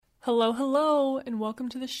Hello, hello, and welcome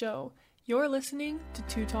to the show. You're listening to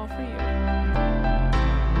Too Tall for You.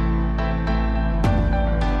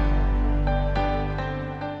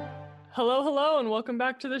 Hello, hello, and welcome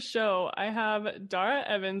back to the show. I have Dara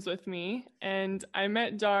Evans with me, and I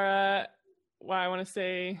met Dara, I want to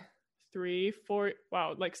say 4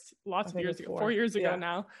 years ago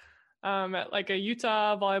now, at like a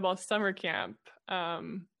Utah volleyball summer camp.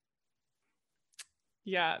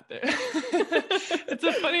 It's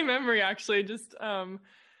a funny memory, actually. Just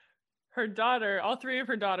her daughter, all three of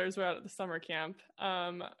her daughters were out at the summer camp.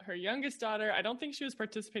 Her youngest daughter, I don't think she was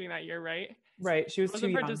participating that year, right? Right, she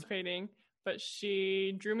wasn't participating, but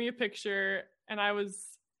she drew me a picture, and I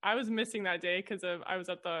was missing that day because I was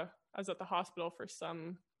at the hospital for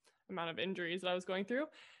some amount of injuries that I was going through.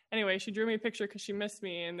 Anyway, she drew me a picture because she missed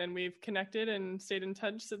me, and then we've connected and stayed in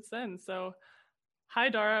touch since then. So hi,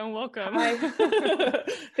 Dara, and welcome. Hi.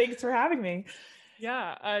 Thanks for having me.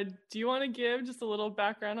 Yeah. Do you want to give just a little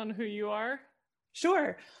background on who you are?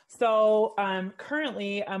 Sure. So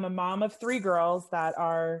currently, I'm a mom of three girls that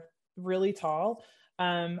are really tall.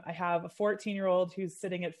 I have a 14-year-old who's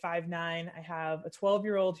sitting at 5'9". I have a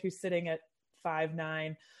 12-year-old who's sitting at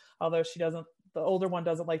 5'9", although the older one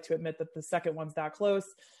doesn't like to admit that the second one's that close.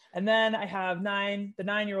 And then I have the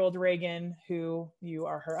 9-year-old Reagan, who you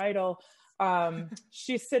are her idol.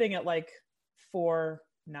 She's sitting at like 4'9".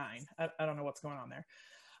 I don't know what's going on there.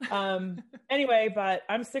 Anyway, but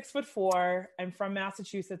I'm 6'4". I'm from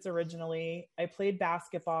Massachusetts originally. I played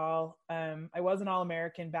basketball. I was an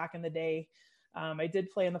All-American back in the day. I did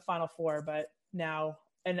play in the Final Four, but now,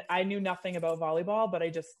 and I knew nothing about volleyball, but I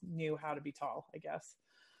just knew how to be tall, I guess.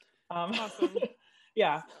 Awesome.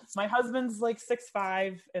 Yeah. My husband's like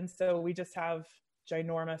 6'5", and so we just have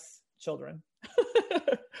ginormous children.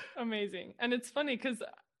 Amazing. And it's funny because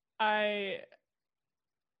I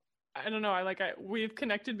don't know, we've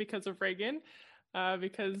connected because of Reagan,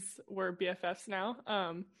 because we're BFFs now.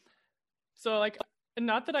 So like,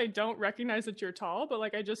 not that I don't recognize that you're tall, but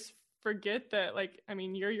like, I just forget that, like, I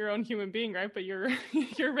mean, you're your own human being, right? But you're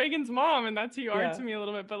Reagan's mom, and that's who you are to me a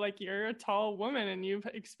little bit, but like, you're a tall woman and you've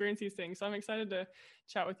experienced these things. So I'm excited to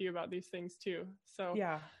chat with you about these things too. So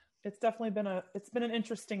yeah, it's definitely been an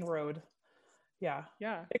interesting road. Yeah.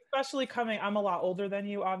 Especially I'm a lot older than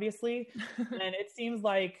you, obviously. And it seems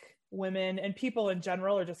like women and people in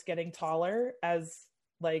general are just getting taller as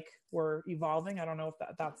like we're evolving. I don't know if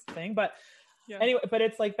that's the thing, but anyway, but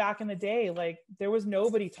it's like back in the day, like there was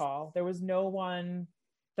nobody tall. There was no one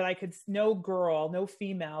that no girl, no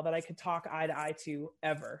female that I could talk eye to eye to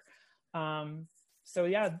ever. So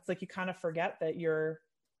yeah, it's like you kind of forget that you're,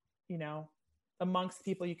 amongst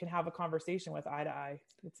people you can have a conversation with eye to eye.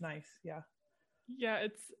 It's nice. Yeah. Yeah,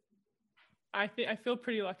 I feel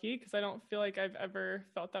pretty lucky because I don't feel like I've ever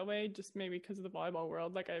felt that way, just maybe because of the volleyball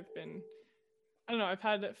world. Like I don't know, I've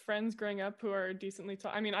had friends growing up who are decently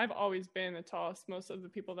tall. I mean, I've always been the tallest, most of the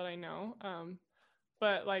people that I know.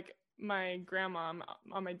 But like my grandma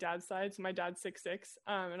on my dad's side, so my dad's 6'6",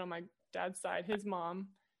 and on my dad's side, his mom,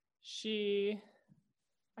 I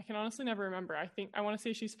can honestly never remember. I want to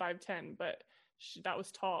say she's 5'10", but that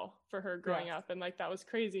was tall for her growing up, and like that was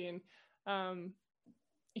crazy. And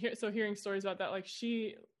hearing stories about that, like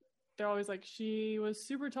they're always like, she was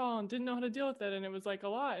super tall and didn't know how to deal with it, and it was like a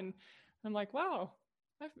lot. And I'm like, wow,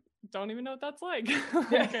 I don't even know what that's like.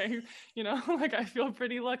 Like I feel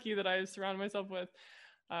pretty lucky that I surrounded myself with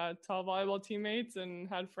tall volleyball teammates and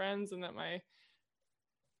had friends, and that my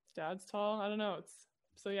dad's tall. I don't know. It's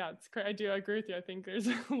I do agree with you. I think there's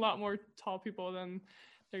a lot more tall people than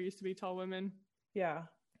there used to be tall women. Yeah.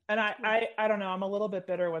 And I don't know, I'm a little bit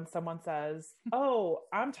bitter when someone says, oh,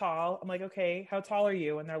 I'm tall. I'm like, okay, how tall are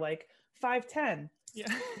you? And they're like, 5'10". Yeah.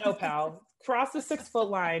 No, pal. Cross the 6 foot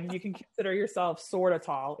line. You can consider yourself sort of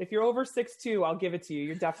tall. If you're over 6'2", I'll give it to you.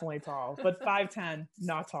 You're definitely tall. But 5'10",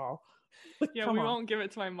 not tall. Yeah, we won't give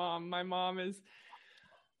it to my mom. My mom's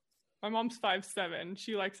 5'7".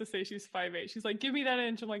 She likes to say she's 5'8". She's like, give me that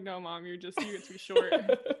inch. I'm like, no, mom, you get too short.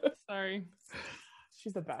 Sorry.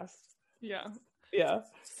 She's the best. Yeah. Yeah.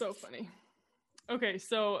 So funny. Okay,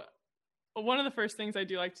 so one of the first things I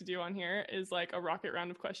do like to do on here is like a rocket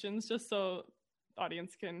round of questions, just so the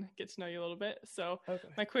audience can get to know you a little bit. So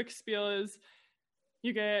My quick spiel is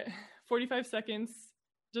you get 45 seconds.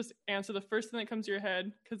 Just answer the first thing that comes to your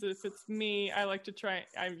head, because if it's me, I like to try.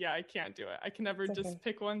 I can't do it. I can never just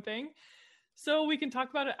pick one thing. So we can talk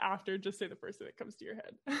about it after. Just say the first thing that comes to your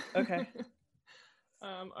head. Okay.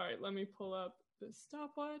 All right, let me pull up the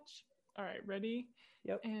stopwatch. All right, ready?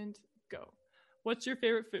 Yep. And go. What's your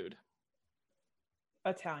favorite food?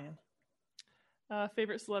 Italian.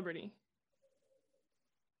 Favorite celebrity?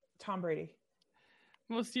 Tom Brady.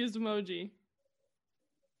 Most used emoji.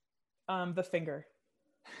 The finger.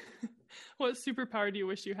 What superpower do you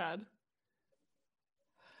wish you had?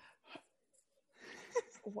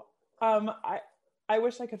 I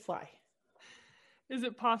wish I could fly. Is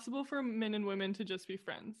it possible for men and women to just be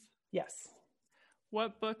friends? Yes.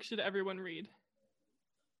 What book should everyone read?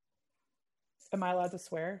 Am I allowed to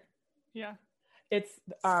swear? Yeah. It's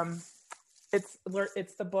the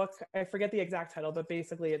book. I forget the exact title, but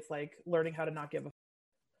basically it's like learning how to not give a.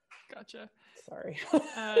 Gotcha. Sorry.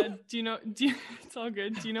 It's all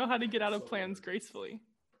good. Do you know how to get out of plans gracefully?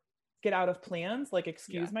 Get out of plans? Like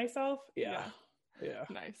excuse myself? Yeah.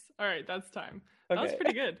 Nice. All right. That's time. Okay. That was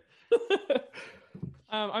pretty good.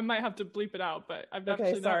 I might have to bleep it out, but I've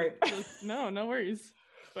actually sorry. No worries.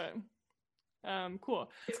 But cool.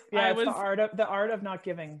 Yeah, it's the art of not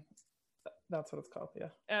giving. That's what it's called.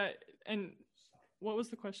 Yeah. And what was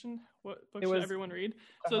the question? What book should everyone read?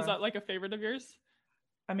 So is that like a favorite of yours?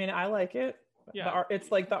 I mean, I like it. Yeah. It's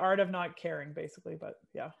like the art of not caring, basically. But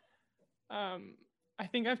yeah. I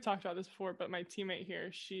think I've talked about this before, but my teammate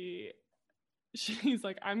here, she's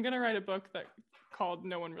like, I'm gonna write a book that called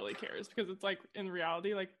No One Really Cares, because it's like in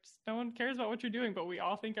reality, like no one cares about what you're doing, but we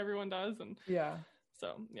all think everyone does. And yeah.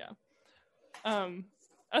 So yeah.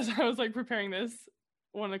 As I was like preparing this,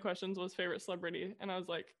 one of the questions was favorite celebrity, and I was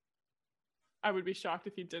like, I would be shocked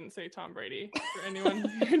if you didn't say Tom Brady. For anyone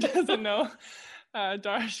who doesn't know,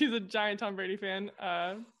 Dara, she's a giant Tom Brady fan.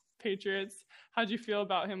 Patriots. How'd you feel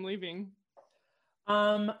about him leaving?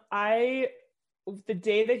 The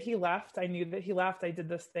day that he left, I knew that he left. I did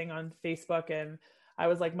this thing on Facebook and I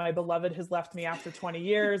was like, my beloved has left me after 20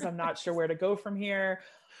 years. I'm not sure where to go from here.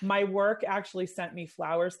 My work actually sent me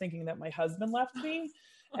flowers thinking that my husband left me.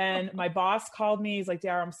 And my boss called me. He's like,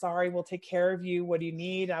 Dara, I'm sorry. We'll take care of you. What do you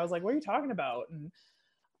need? And I was like, what are you talking about? And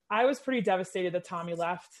I was pretty devastated that Tommy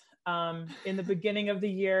left. In the beginning of the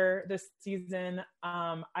year, this season,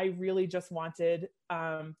 I really just wanted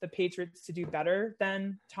the Patriots to do better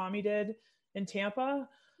than Tommy did in Tampa.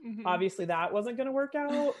 Mm-hmm. Obviously that wasn't going to work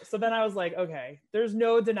out. So then I was like, okay, there's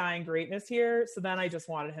no denying greatness here. So then I just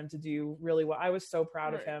wanted him to do really well. I was so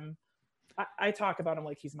proud of him. I talk about him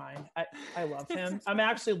like he's mine. I love him. I'm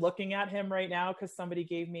actually looking at him right now because somebody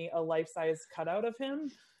gave me a life-size cutout of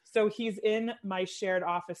him. So he's in my shared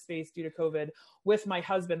office space due to COVID with my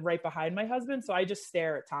husband right behind my husband. So I just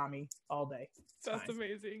stare at Tommy all day. That's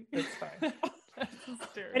amazing. It's fine. That's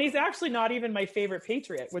hysterical. And he's actually not even my favorite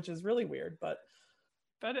Patriot, which is really weird, but.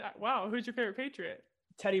 Wow. Who's your favorite Patriot?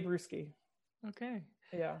 Teddy Bruschi. Okay.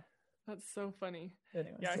 Yeah. That's so funny.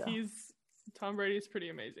 Anyways, yeah. Tom Brady's pretty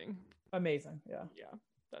amazing. Amazing. Yeah. Yeah.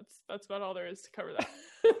 That's about all there is to cover that.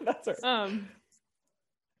 That's right.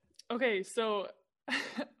 Okay. So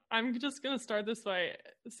I'm just going to start this way.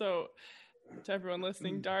 So to everyone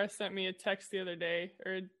listening, Dara sent me a text the other day,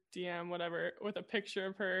 or a DM, whatever, with a picture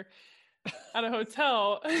of her at a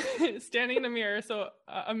hotel standing in a mirror. So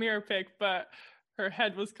a mirror pic, but her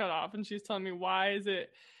head was cut off. And she's telling me, why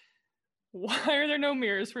are there no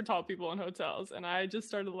mirrors for tall people in hotels? And I just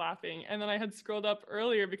started laughing. And then I had scrolled up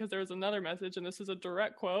earlier because there was another message, and this is a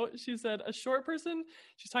direct quote. She said, a short person,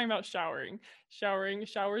 she's talking about showers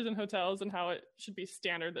in hotels and how it should be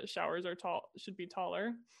standard that showers should be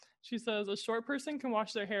taller. She says, a short person can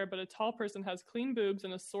wash their hair, but a tall person has clean boobs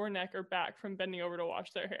and a sore neck or back from bending over to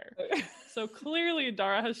wash their hair. So clearly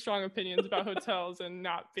Dara has strong opinions about hotels and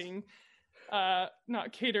not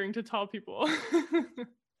not catering to tall people.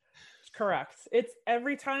 Correct. It's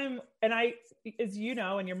every time, and as you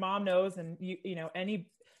know, and your mom knows, and you know,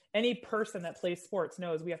 any person that plays sports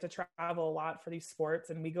knows, we have to travel a lot for these sports,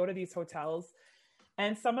 and we go to these hotels,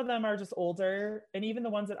 and some of them are just older, and even the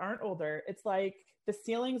ones that aren't older, it's like the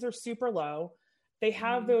ceilings are super low. They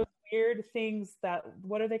have those weird things that,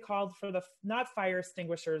 what are they called, for the, not fire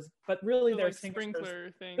extinguishers, but really they're like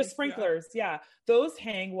sprinkler things. The sprinklers. Yeah. Those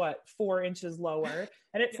hang 4 inches lower.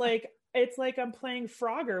 And it's it's like I'm playing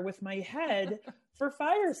Frogger with my head for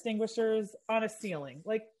fire extinguishers on a ceiling.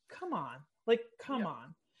 Like, come on. Come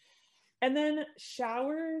on. And then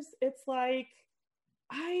showers, it's like,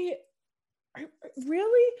 I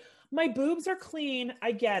really, my boobs are clean.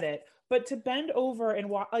 I get it. But to bend over and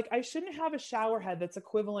walk, like, I shouldn't have a shower head that's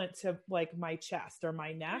equivalent to like my chest or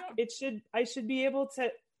my neck. Yeah. I should be able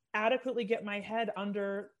to adequately get my head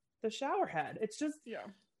under the shower head. It's just,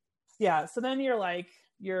 yeah. So then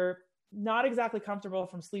you're not exactly comfortable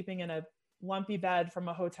from sleeping in a lumpy bed from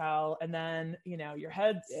a hotel. And then, you know, your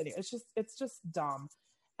head, it's just dumb.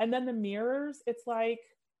 And then the mirrors, it's like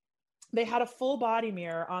they had a full body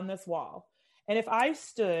mirror on this wall. And if I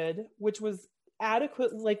stood, which was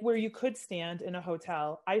adequate, like where you could stand in a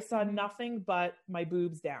hotel, I saw nothing but my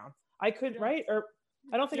boobs down. I could, right? Or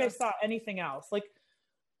I don't think I saw anything else. Like,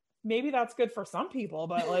 maybe that's good for some people,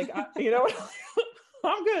 but like,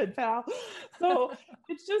 I'm good, pal. So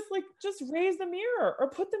it's just like, just raise the mirror or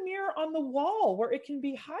put the mirror on the wall where it can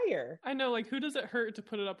be higher. I know, like, who does it hurt to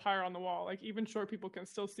put it up higher on the wall? Like, even short people can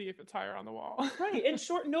still see if it's higher on the wall. Right. And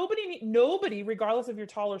nobody, regardless if you're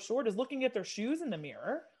tall or short, is looking at their shoes in the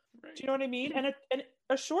mirror. Right. Do you know what I mean? And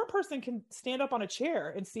a short person can stand up on a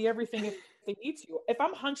chair and see everything if they need to. If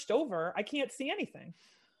I'm hunched over, I can't see anything.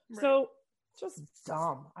 Right. So just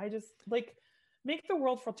dumb. I just like, make the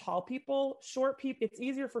world for tall people, short people. It's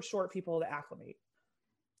easier for short people to acclimate.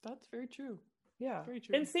 That's very true. Yeah. Very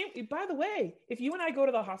true. And same, by the way, if you and I go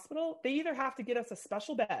to the hospital, they either have to get us a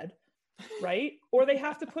special bed, right? Or they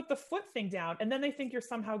have to put the foot thing down, and then they think you're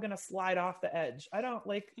somehow going to slide off the edge. I don't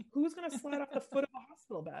like, who's going to slide off the foot of a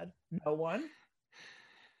hospital bed? No one.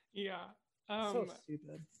 Yeah. So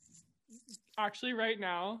stupid. Actually, right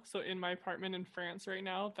now, so in my apartment in France right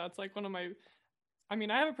now, that's like one of my, I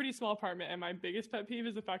mean, I have a pretty small apartment, and my biggest pet peeve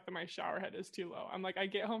is the fact that my shower head is too low. I'm like, I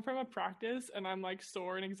get home from a practice and I'm like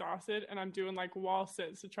sore and exhausted, and I'm doing like wall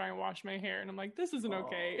sits to try and wash my hair. And I'm like, this isn't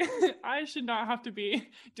okay. I should not have to be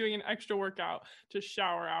doing an extra workout to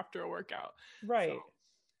shower after a workout. Right. So,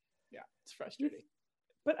 yeah, it's frustrating.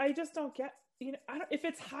 But I just don't get, if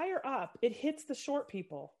it's higher up, it hits the short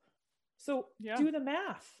people. So do the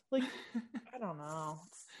math. Like, I don't know.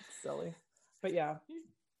 It's silly. But yeah.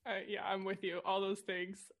 Yeah, I'm with you. All those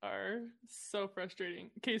things are so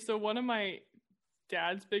frustrating. Okay, so one of my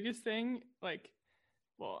dad's biggest thing, like,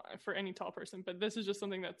 well, for any tall person, but this is just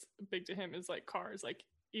something that's big to him, is like cars. Like,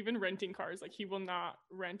 even renting cars, like he will not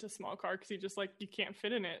rent a small car because he just like, you can't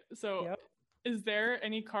fit in it. So is there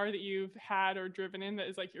any car that you've had or driven in that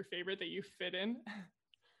is like your favorite that you fit in?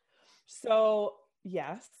 So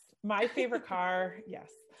yes, my favorite car, yes.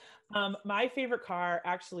 My favorite car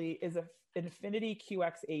actually is an Infiniti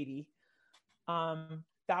QX80.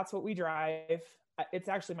 That's what we drive. It's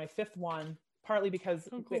actually my fifth one, partly because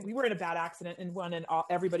we were in a bad accident in one, and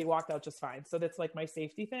everybody walked out just fine. So that's like my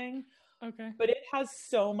safety thing. Okay. But it has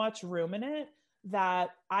so much room in it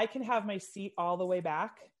that I can have my seat all the way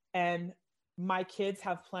back, and my kids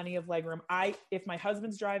have plenty of leg room. If my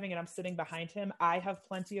husband's driving and I'm sitting behind him, I have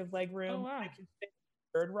plenty of leg room. Oh, wow. I can fit in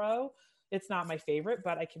the third row. It's not my favorite,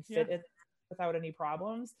 but I can fit it without any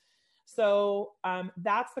problems. So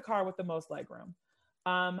that's the car with the most legroom.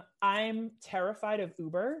 I'm terrified of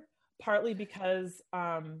Uber, partly because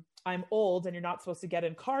I'm old and you're not supposed to get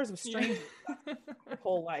in cars with strangers my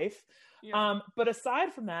whole life. Yeah. But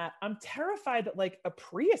aside from that, I'm terrified that like a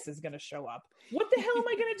Prius is going to show up. What the hell am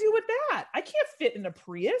I going to do with that? I can't fit in a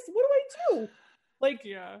Prius. What do I do? Like,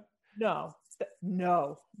 no,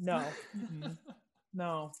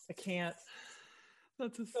 no, I can't.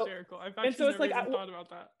 That's hysterical. I've actually never even thought about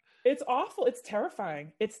that. It's awful. It's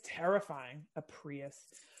terrifying. A Prius.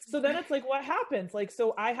 So then it's like, what happens? Like,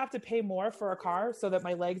 so I have to pay more for a car so that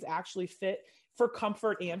my legs actually fit for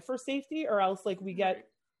comfort and for safety, or else like we get,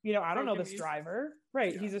 I don't know this driver.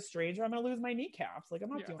 Right. Yeah. He's a stranger. I'm going to lose my kneecaps. Like, I'm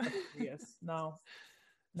not doing a Prius. No.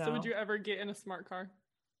 So would you ever get in a smart car?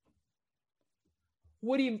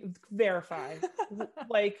 What do you verify?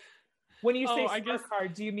 Like, when you say smart car,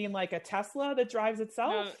 do you mean like a Tesla that drives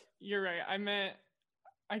itself? No, you're right. I meant,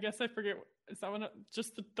 I guess I forget. Is that one?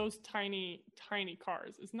 Just those tiny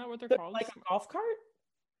cars. Isn't that what they're called? Like a golf cart?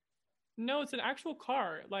 No, it's an actual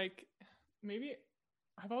car. Like, maybe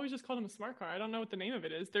I've always just called them a smart car. I don't know what the name of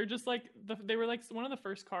it is. They're just like they were like one of the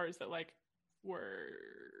first cars that like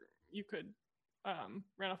you could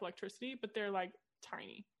run off electricity, but they're like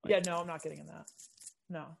tiny. Like, no, I'm not getting in that.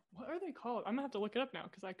 No. What are they called? I'm gonna have to look it up now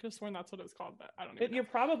because I could have sworn that's what it was called, but I don't know. You're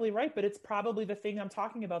probably right, but it's probably the thing I'm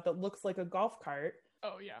talking about that looks like a golf cart.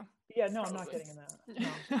 Oh yeah. Yeah, no, probably. I'm not getting in that.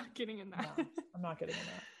 No. Not getting in that. No, I'm not getting in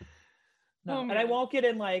that. No, and I won't get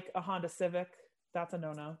in like a Honda Civic. That's a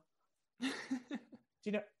no-no. Do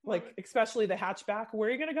you know, like, especially the hatchback? Where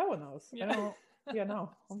are you gonna go in those? No,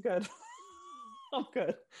 I'm good. I'm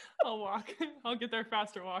good. I'll walk. I'll get there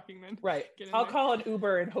faster walking then. Right. I'll call an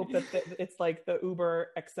Uber and hope that it's like the Uber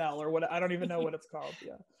XL or what. I don't even know what it's called.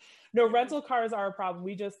 Yeah. No, rental cars are a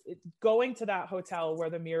problem. Going to that hotel where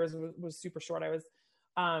the mirrors was super short. I was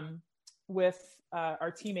with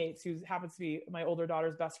our teammates, who happens to be my older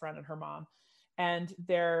daughter's best friend and her mom, and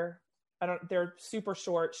they're super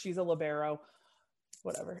short. She's a libero,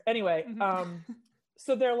 whatever. Anyway,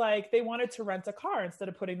 so they're like, they wanted to rent a car instead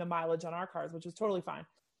of putting the mileage on our cars, which is totally fine.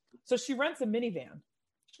 So she rents a minivan.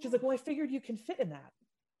 She's like, well, I figured you can fit in that.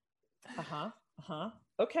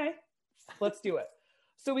 Okay, let's do it.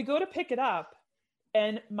 So we go to pick it up,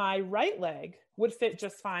 and my right leg would fit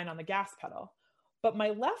just fine on the gas pedal, but my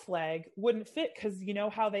left leg wouldn't fit because you know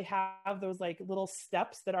how they have those like little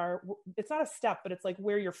steps that are, it's not a step, but it's like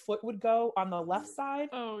where your foot would go on the left side.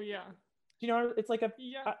 Oh yeah. You know, it's like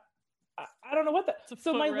yeah. I don't know what that. It's a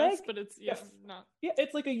so my footrest, leg, but it's not. Yeah,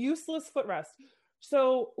 it's like a useless footrest.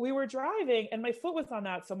 So we were driving and my foot was on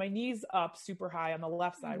that. So my knee's up super high on the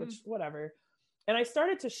left side, which whatever. And I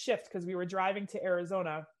started to shift because we were driving to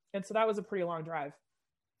Arizona. And so that was a pretty long drive.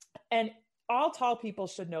 And all tall people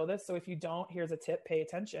should know this. So if you don't, here's a tip, pay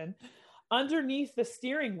attention. Underneath the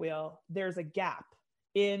steering wheel, there's a gap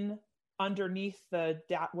underneath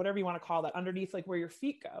whatever you want to call that, underneath like where your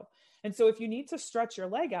feet go. And so if you need to stretch your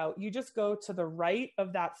leg out, you just go to the right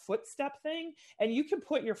of that footstep thing and you can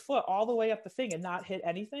put your foot all the way up the thing and not hit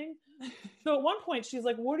anything. So at one point she's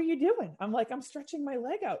like, what are you doing? I'm like, I'm stretching my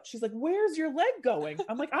leg out. She's like, where's your leg going?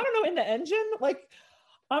 I'm like, I don't know, in the engine? Like,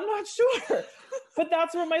 I'm not sure, but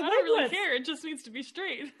that's where my leg went. I don't really care. It just needs to be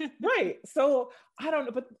straight. Right. So I don't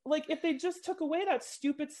know, but like if they just took away that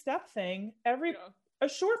stupid step thing, a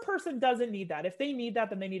short person doesn't need that. If they need that,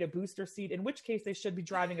 then they need a booster seat, in which case they should be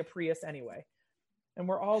driving a Prius anyway. And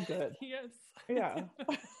we're all good. Yes. Yeah.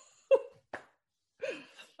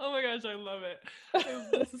 Oh my gosh, I love it.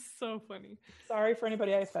 This is so funny. Sorry for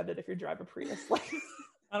anybody I offended if you drive a Prius. Like,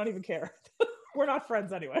 I don't even care. We're not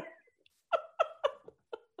friends anyway.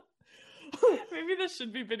 Maybe this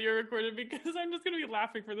should be video recorded because I'm just going to be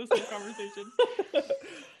laughing for this whole conversation.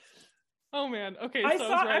 Oh man. Okay. I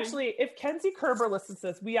saw actually, if Kenzie Kerber listens to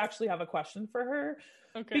this, we actually have a question for her.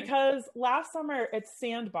 Okay. Because last summer at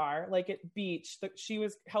Sandbar, like at beach, she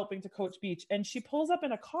was helping to coach beach and she pulls up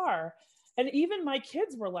in a car and even my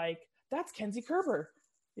kids were like, that's Kenzie Kerber.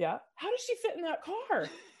 Yeah. How does she fit in that car?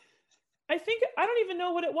 I don't even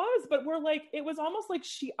know what it was, but we're like, it was almost like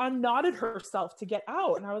she unknotted herself to get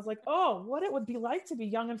out. And I was like, oh, what it would be like to be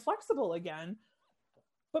young and flexible again.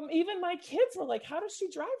 But even my kids were like, how does she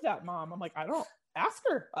drive that, Mom? I'm like, I don't ask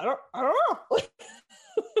her. I don't know.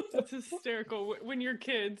 That's hysterical. When your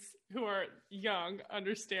kids who are young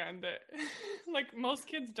understand that, like most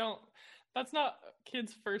kids don't, that's not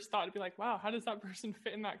kids' first thought to be like, wow, how does that person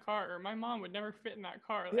fit in that car? Or my mom would never fit in that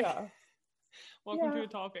car. Like, yeah. Welcome to a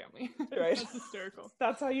tall family. Right. That's hysterical.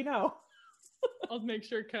 That's how you know. I'll make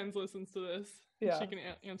sure Kenz listens to this. Yeah. She can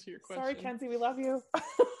answer your question. Sorry, Kenzie, we love you.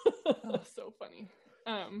 Oh, so funny.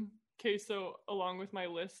 Okay, so along with my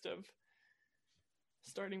list of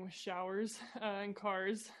starting with showers and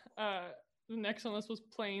cars, the next on the list was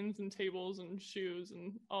planes and tables and shoes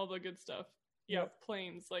and all the good stuff. Yeah,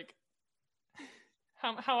 planes. Like,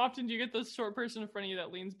 how often do you get this short person in front of you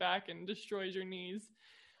that leans back and destroys your knees?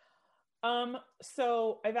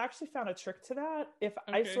 So I've actually found a trick to that.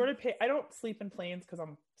 I don't sleep in planes because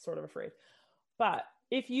I'm sort of afraid, but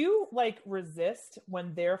if you like resist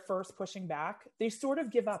when they're first pushing back, they sort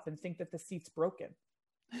of give up and think that the seat's broken.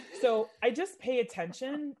 So I just pay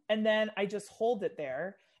attention and then I just hold it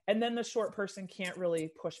there. And then the short person can't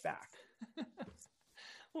really push back.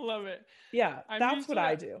 Love it. Yeah. That's what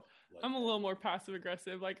I do. I'm a little more passive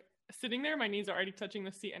aggressive. Like sitting there, my knees are already touching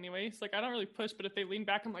the seat anyway. So like, I don't really push, but if they lean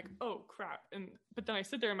back, I'm like, oh crap. But then I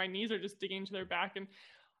sit there and my knees are just digging into their back. And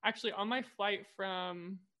actually on my flight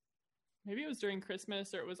from, maybe it was during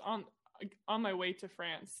Christmas or it was on my way to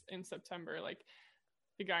France in September, like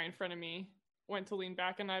the guy in front of me went to lean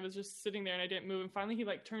back and I was just sitting there and I didn't move. And finally he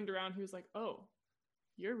like turned around. He was like, oh,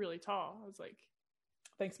 you're really tall. I was like,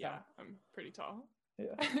 thanks, yeah, Matt. I'm pretty tall.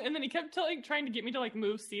 Yeah. And then he kept trying to get me to like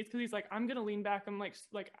move seats because he's like, I'm gonna lean back. I'm like,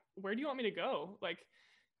 where do you want me to go? Like,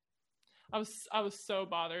 I was so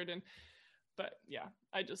bothered. But yeah,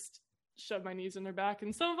 I just shove my knees in their back,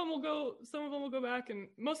 and some of them will go back, and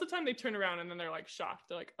most of the time they turn around and then they're like shocked.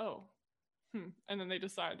 They're like, oh, and then they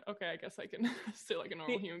decide, okay, I guess I can sit like a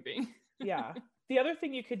normal human being. Yeah. The other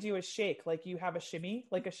thing you could do is shake, like you have a shimmy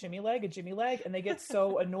leg, and they get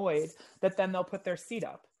so annoyed that then they'll put their seat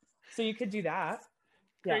up. So you could do that.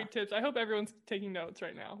 Great tips. I hope everyone's taking notes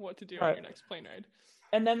right now, what to do on your next plane ride.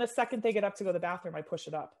 And then the second they get up to go to the bathroom, I push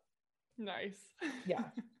it up. Nice. Yeah.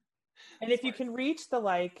 And if you can reach the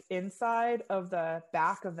like inside of the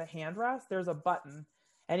back of the handrest, there's a button.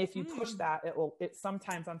 And if you push that, it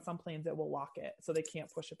sometimes on some planes, it will lock it. So they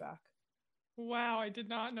can't push it back. Wow. I did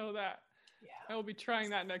not know that. Yeah. I will be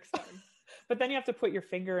trying that next time. But then you have to put your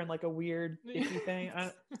finger in like a weird icky thing.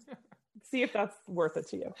 See if that's worth it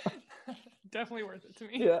to you. Definitely worth it to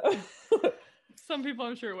me. Yeah. Some people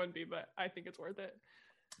I'm sure it wouldn't be, but I think it's worth it.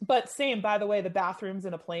 But same, by the way, the bathrooms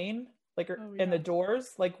in a plane, like in the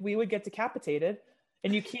doors, like we would get decapitated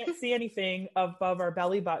and you can't see anything above our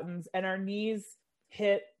belly buttons and our knees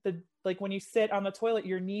hit like when you sit on the toilet,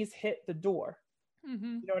 your knees hit the door. Mm-hmm.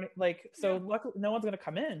 You know what I mean? Like, so luckily no one's going to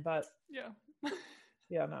come in, but yeah,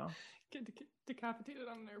 Yeah, no. Get decapitated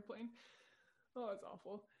on an airplane. Oh, that's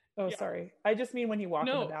awful. Oh, yeah. Sorry. I just mean when you walk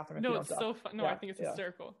in the bathroom. If you don't it's so fun. No, I think it's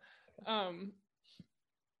hysterical. And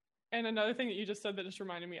another thing that you just said that just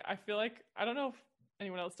reminded me, I feel like, I don't know if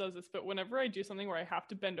anyone else does this, but whenever I do something where I have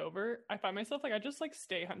to bend over, I find myself like I just like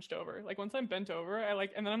stay hunched over. Like once I'm bent over, I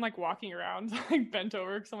like, and then I'm like walking around like bent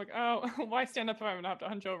over because I'm like, oh, why stand up if I'm gonna have to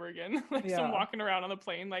hunch over again? Like so I'm walking around on the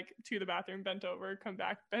plane like to the bathroom, bent over, come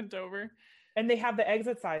back, bent over. And they have the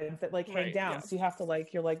exit signs that like hang down, so you have to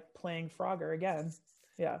like, you're like playing Frogger again.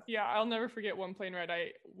 Yeah, I'll never forget one plane ride. I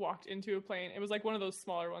walked into a plane. It was like one of those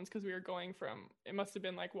smaller ones because we were going from, it must have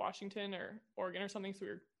been like Washington or Oregon or something, so we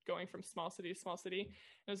were going from small city to small city.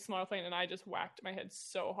 It was a smaller plane, and I just whacked my head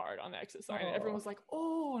so hard on the exit sign. And everyone was like,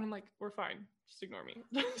 oh, and I'm like, we're fine, just ignore me.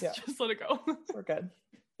 Just let it go. We're good.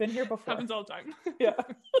 Been here before. Happens all the time. Yeah.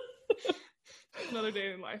 Another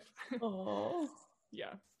day in life. Oh.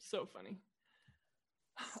 Yeah, so funny.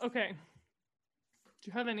 Okay, do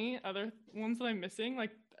you have any other ones that I'm missing?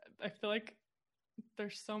 Like, I feel like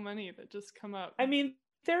there's so many that just come up. I mean,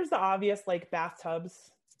 there's the obvious, like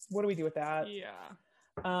bathtubs. What do we do with that? Yeah.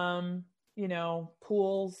 You know,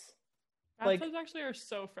 pools. Bathtubs actually are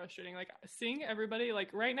so frustrating. Like seeing everybody like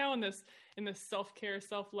right now in this self-care,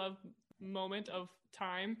 self-love moment of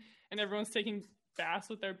time, and everyone's taking baths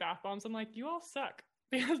with their bath bombs. I'm like, you all suck,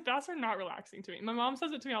 because baths are not relaxing to me. My mom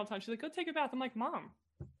says it to me all the time. She's like, go take a bath. I'm like, Mom,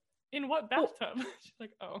 in what bathtub? She's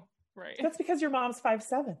like, oh, right. That's because your mom's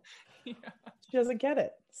 5'7". Yeah. She doesn't get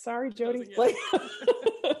it. Sorry, Jody. Like,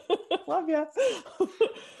 love ya.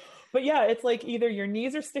 But yeah, it's like either your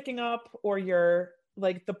knees are sticking up or your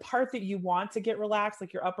like the part that you want to get relaxed,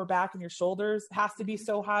 like your upper back and your shoulders, has to be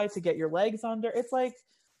so high to get your legs under. It's like,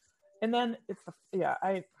 and then it's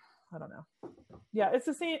I don't know. Yeah, it's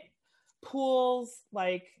the same. Pools,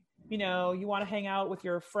 like, you know, you want to hang out with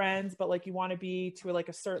your friends, but like you want to be to like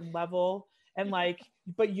a certain level, and like,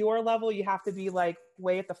 but your level, you have to be like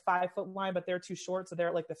way at the 5-foot line, but they're too short, so they're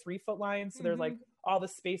at like the 3-foot line, so there's like all the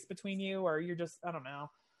space between you, or you're just, I don't know.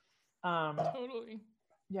 Totally.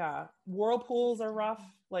 Yeah, whirlpools are rough,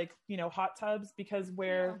 like, you know, hot tubs, because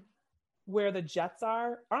where the jets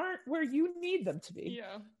aren't where you need them to be.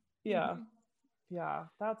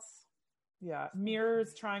 That's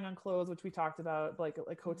mirrors, trying on clothes, which we talked about, like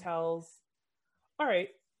hotels. All right,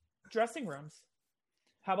 dressing rooms,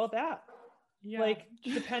 how about that? Like,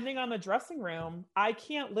 depending on the dressing room, I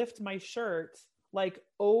can't lift my shirt like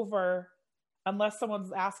over unless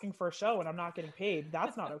someone's asking for a show and I'm not getting paid.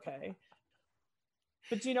 That's not okay.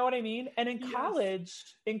 But do you know what I mean? And in college,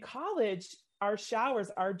 our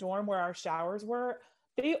showers, our dorm where our showers were,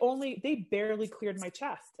 they barely cleared my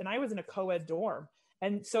chest. And I was in a co-ed dorm.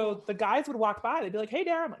 And so the guys would walk by, they'd be like, hey,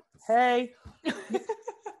 Dara. I'm like, hey,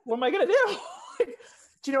 what am I going to do?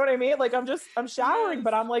 Do you know what I mean? Like, I'm showering,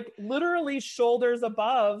 but I'm like literally shoulders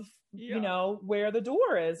above, you know, where the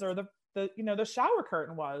door is, or the, you know, the shower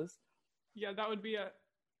curtain was. Yeah. That would be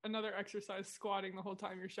another exercise, squatting the whole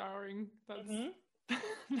time you're showering. That's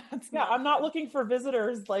I'm not looking for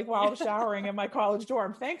visitors like while I'm showering in my college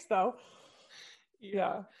dorm. Thanks though.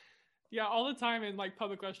 Yeah, all the time in like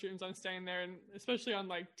public restrooms, I'm staying there, and especially on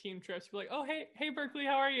like team trips, be like, oh, hey Berkeley,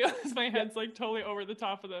 how are you? My head's like totally over the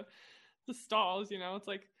top of the stalls, you know. It's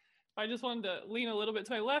like, if I just wanted to lean a little bit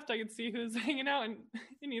to my left, I could see who's hanging out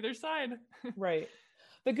in either side. Right.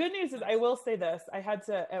 The good news is, I will say this, I had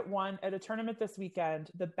to, at a tournament this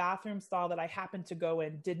weekend, the bathroom stall that I happened to go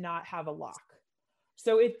in did not have a lock.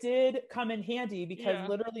 So it did come in handy, because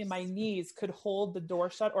literally my knees could hold the door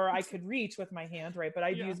shut, or I could reach with my hand, right? But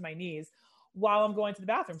I'd use my knees while I'm going to the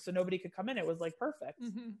bathroom, so nobody could come in. It was like perfect.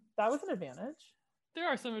 That was an advantage. There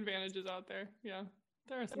are some advantages out there. Yeah.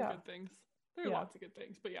 There are some good things. There are lots of good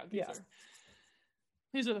things, but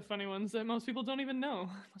these are the funny ones that most people don't even know.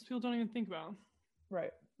 Most people don't even think about.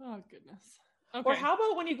 Right. Oh, goodness. Okay. Or how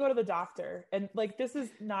about when you go to the doctor, and like, this is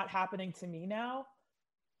not happening to me now,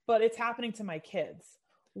 but it's happening to my kids,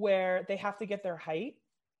 where they have to get their height,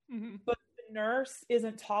 but the nurse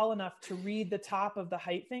isn't tall enough to read the top of the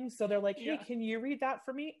height thing. So they're like, hey, can you read that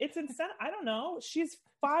for me? It's insane. I don't know. She's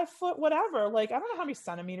 5 foot, whatever. Like, I don't know how many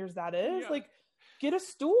centimeters that is. Like, get a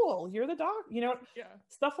stool. You're the doc, you know,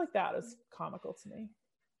 stuff like that is comical to me.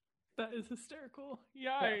 That is hysterical.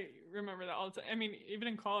 Yeah, I remember that all the time. I mean, even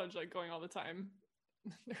in college, like going all the time,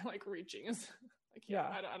 they're like reaching is like,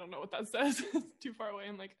 I don't know what that says. It's too far away.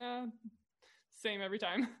 I'm like, same every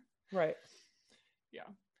time. Right. Yeah.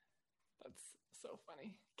 That's so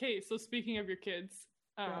funny. Okay. So speaking of your kids,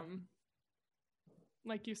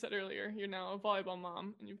 like you said earlier, you're now a volleyball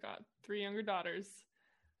mom and you've got 3 younger daughters.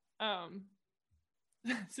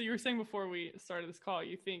 So you were saying before we started this call,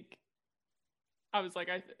 you think I was like,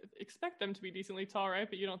 expect them to be decently tall, right?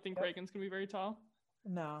 But you don't think Reagan's gonna be very tall?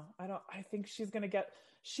 No, I don't. I think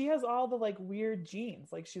she has all the like weird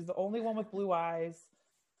genes. Like she's the only one with blue eyes.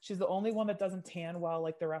 She's the only one that doesn't tan well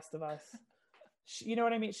like the rest of us. You know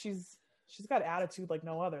what I mean? She's got attitude like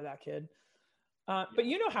no other, that kid. But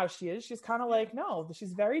you know how she is. She's kind of like, no,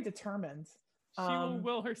 she's very determined. She will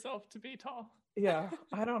will herself to be tall. Yeah.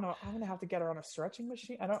 I don't know. I'm going to have to get her on a stretching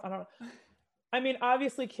machine. I don't. I mean,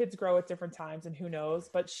 obviously kids grow at different times and who knows,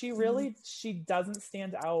 but she doesn't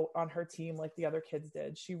stand out on her team like the other kids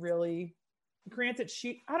did. She really, granted,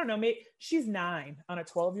 I don't know, maybe she's 9 on a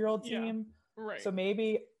 12-year-old team. Yeah, right. So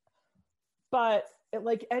maybe, but at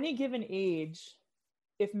like any given age,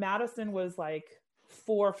 if Madison was like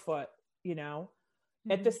 4 foot, you know,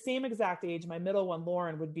 at the same exact age, my middle one,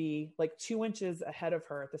 Lauren, would be like 2 inches ahead of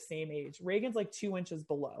her at the same age. Reagan's like 2 inches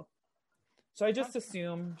below. So I just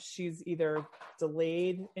assume she's either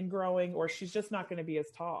delayed in growing or she's just not going to be as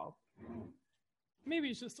tall. Maybe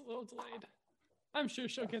it's just a little delayed. I'm sure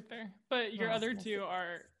she'll get there. But your other two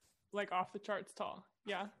are like off the charts tall.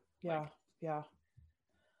 Yeah. Yeah. Like, yeah.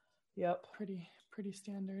 Yep. Pretty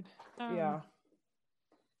standard. Yeah.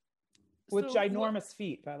 With ginormous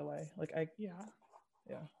feet, by the way. Like Yeah,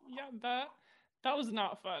 that was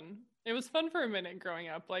not fun. It was fun for a minute growing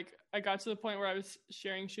up. Like I got to the point where I was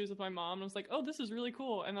sharing shoes with my mom and I was like, oh, this is really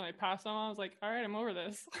cool. And then I passed on. I was like, all right, I'm over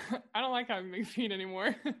this. I don't like having big feet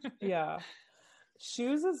anymore. Yeah.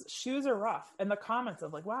 Shoes are rough. And the comments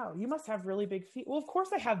of like, wow, you must have really big feet. Well, of course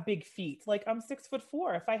I have big feet. Like I'm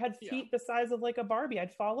 6'4". If I had feet the size of like a Barbie,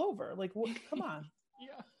 I'd fall over. Like, come on.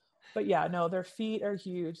 Yeah. But yeah, no, their feet are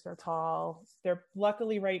huge. They're tall. They're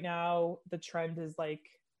luckily right now, the trend is like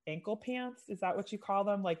ankle pants. Is that what you call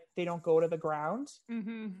them? Like they don't go to the ground.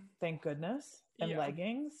 Mm-hmm. Thank goodness. And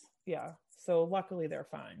leggings. Yeah. So luckily they're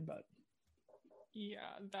fine, but. Yeah,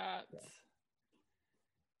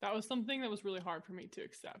 that was something that was really hard for me to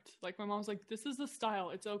accept. Like my mom's like, this is the style.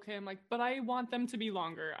 It's okay. I'm like, but I want them to be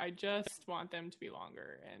longer. I just want them to be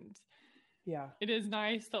longer. And yeah, it is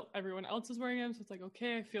nice that everyone else is wearing them. So it's like,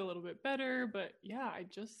 okay, I feel a little bit better, but yeah, I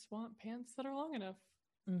just want pants that are long enough.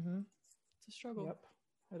 Mm-hmm. It's a struggle. Yep,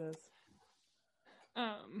 it is.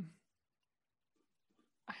 I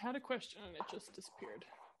had a question and it just disappeared,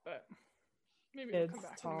 but maybe it'll come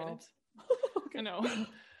back in a minute. Okay. I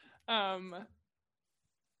know.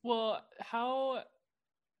 Well, how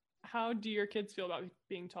do your kids feel about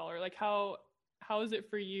being taller? Like how is it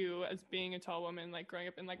for you as being a tall woman, like growing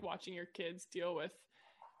up and like watching your kids deal with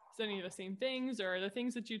any of the same things or the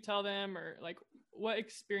things that you tell them, or like what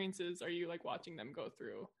experiences are you like watching them go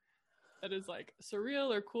through that is like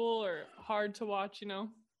surreal or cool or hard to watch, you know?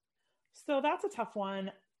 So that's a tough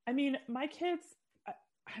one. I mean, my kids,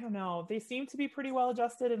 I don't know, they seem to be pretty well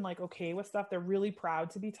adjusted and like okay with stuff. They're really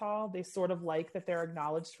proud to be tall. They sort of like that they're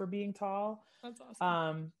acknowledged for being tall. That's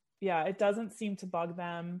awesome. Yeah, it doesn't seem to bug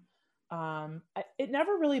them. It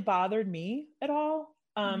never really bothered me at all.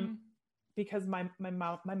 Because my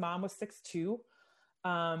mom was 6'2".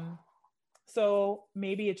 So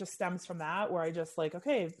maybe it just stems from that where I just like,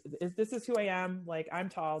 okay, this is who I am. Like I'm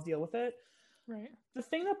tall, deal with it. Right. The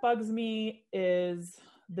thing that bugs me is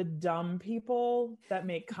the dumb people that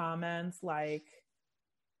make comments like,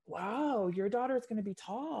 wow, your daughter is going to be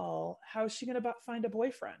tall. How is she going to find a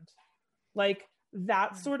boyfriend? Like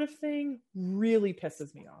that sort of thing really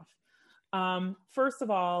pisses me off. First of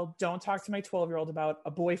all, don't talk to my 12-year-old about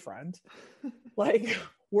a boyfriend. Like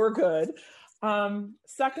we're good.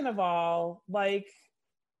 Second of all, like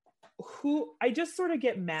I just sort of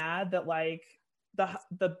get mad that like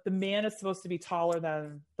the man is supposed to be taller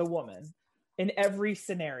than the woman in every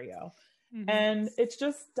scenario. Mm-hmm. And it's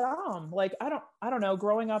just dumb. Like, I don't know.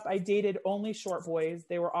 Growing up, I dated only short boys.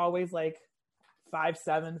 They were always like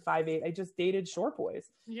 5'7", 5'8". I just dated short boys.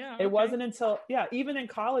 Yeah. It wasn't until, even in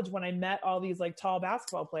college when I met all these like tall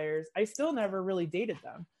basketball players, I still never really dated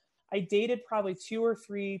them. I dated probably 2 or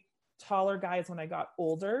 3 taller guys when I got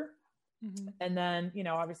older. Mm-hmm. And then,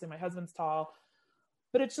 obviously my husband's tall,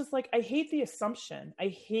 but it's just like, I hate the assumption. I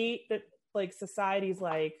hate that like society's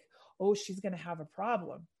like, oh, she's going to have a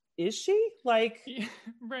problem. Is she? Like,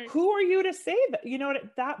 right. Who are you to say that? You know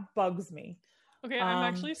what? That bugs me. Okay. I'm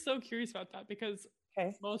actually so curious about that because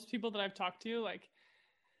most people that I've talked to, like,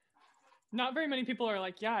 not very many people are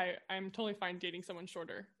like, yeah, I'm totally fine dating someone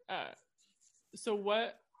shorter. So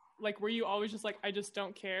what, like, were you always just like, I just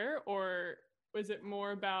don't care? Or was it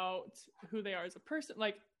more about who they are as a person?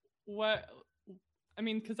 Like what, I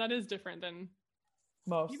mean, cause that is different than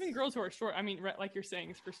most, even girls who are short. I mean, like you're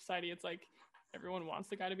saying, for society, it's like everyone wants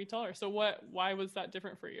the guy to be taller. So why was that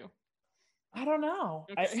different for you? I don't know.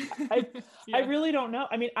 Okay. I really don't know.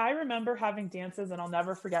 I mean, I remember having dances, and I'll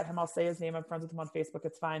never forget him. I'll say his name. I'm friends with him on Facebook.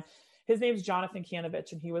 It's fine. His name's Jonathan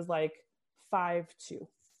Kanovich, and he was like 5'2".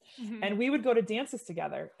 And we would go to dances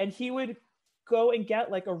together, and he would go and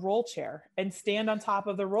get like a roll chair and stand on top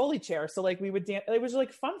of the rolly chair. So like we would dance. It was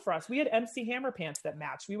like fun for us. We had MC Hammer pants that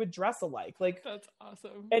matched. We would dress alike. Like, that's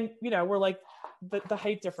awesome. And we're like, the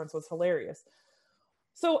height difference was hilarious.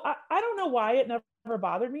 So I don't know why it never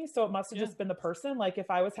bothered me. So it must have just been the person. Like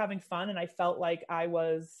if I was having fun and I felt like I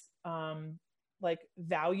was like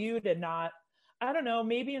valued and not, I don't know,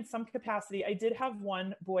 maybe in some capacity. I did have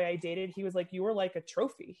one boy I dated. He was like, you were like a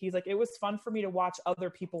trophy. He's like, it was fun for me to watch other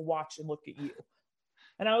people watch and look at you.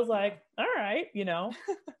 And I was like, all right,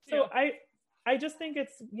 So I just think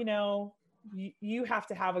it's, you have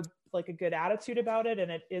to have a good attitude about it.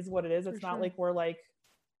 And it is what it is. It's not like we're like,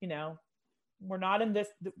 we're not in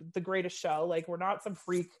the greatest show. Like we're not some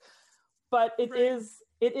freak, but it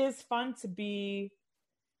is fun to be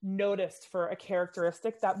noticed for a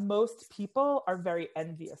characteristic that most people are very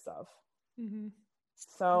envious of.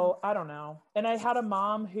 So I don't know. And I had a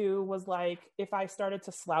mom who was like, if I started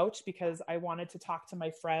to slouch because I wanted to talk to my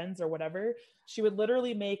friends or whatever, she would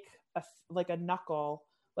literally make a knuckle.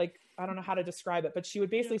 Like, I don't know how to describe it, but she would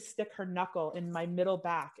basically stick her knuckle in my middle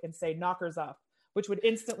back and say, knockers up, which would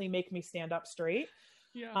instantly make me stand up straight.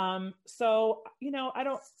 So,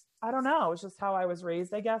 I don't know. It's just how I was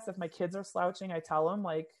raised, I guess. If my kids are slouching, I tell them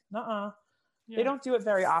like, nuh-uh. They don't do it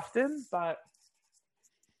very often, but.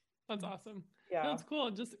 That's awesome. Yeah. That's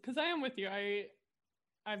cool. Just because I am with you.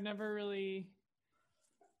 I've never really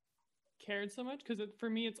cared so much because for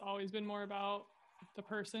me, it's always been more about the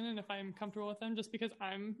person and if I'm comfortable with them, just because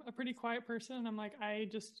I'm a pretty quiet person. And I'm like, I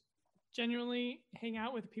just genuinely hang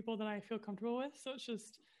out with people that I feel comfortable with. So it's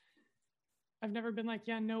just, I've never been like,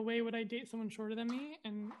 yeah, no way would I date someone shorter than me.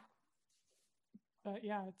 But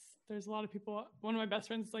yeah, there's a lot of people. One of my best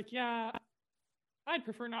friends is like, yeah, I'd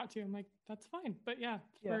prefer not to. I'm like, that's fine. But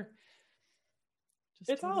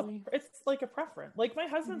it's like a preference. Like my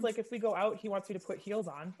husband's like, if we go out, he wants me to put heels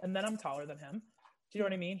on and then I'm taller than him. Do you know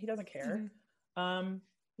what I mean? He doesn't care. But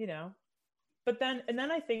then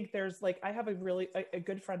I think there's like, I have a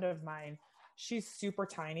good friend of mine. She's super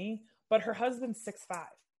tiny, but her husband's 6'5".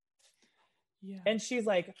 Yeah. And she's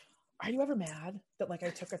like, are you ever mad that like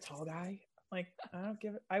I took a tall guy? Like,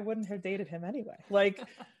 I wouldn't have dated him anyway. Like,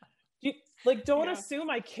 don't assume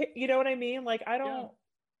I can't, you know what I mean? Like, I don't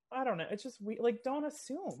know. It's just like, don't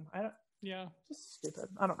assume. Just stupid.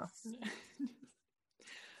 I don't know.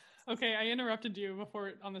 Okay. I interrupted you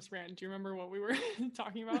before on this rant. Do you remember what we were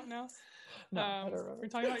talking about now? No, I don't remember. We're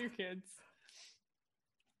talking about your kids.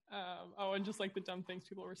 And just like the dumb things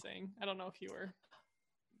people were saying. I don't know if you were.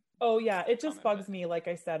 Oh yeah. It just bugs me. Like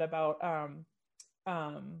I said about,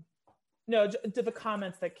 no, the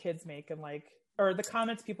comments that kids make and like, or the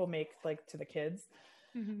comments people make like to the kids.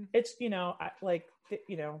 It's,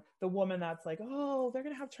 the woman that's like, oh, they're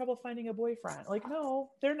going to have trouble finding a boyfriend. Like,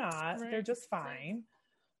 no, they're not. Right. They're just fine.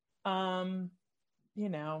 Right.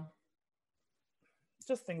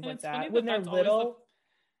 Just things like that. When they're little.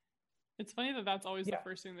 It's funny that that's always the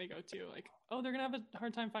first thing they go to. Like, oh, they're going to have a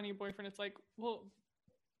hard time finding a boyfriend. It's like, well,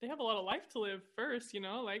 they have a lot of life to live first,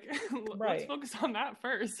 like let's focus on that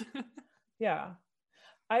first. Yeah.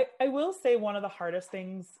 I will say one of the hardest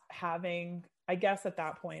things having, I guess at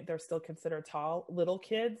that point, they're still considered tall, little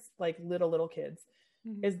kids, like little kids,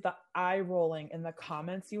 is the eye rolling in the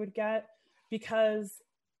comments you would get, because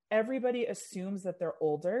everybody assumes that they're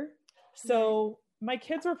older. So my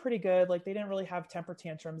kids were pretty good. Like they didn't really have temper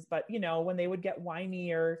tantrums, but when they would get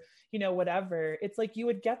whiny or, whatever, it's like you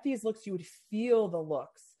would get these looks, you would feel the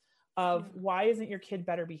looks of why isn't your kid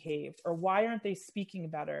better behaved, or why aren't they speaking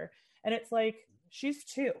better? And it's like, she's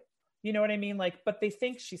 2, you know what I mean? Like, but they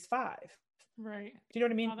think she's 5. Right. Do you know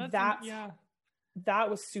what I mean? That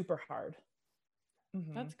was super hard.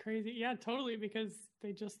 That's crazy. Yeah, totally. Because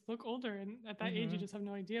they just look older, and at that age, you just have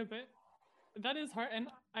no idea, but that is hard. And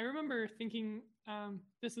I remember thinking,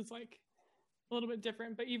 this is like a little bit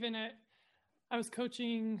different, but I was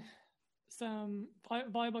coaching some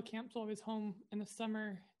volleyball camps while I was home in the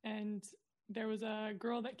summer, and there was a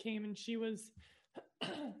girl that came, and she was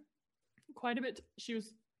quite a bit,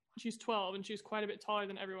 she's 12 and she's quite a bit taller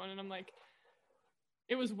than everyone. And I'm like,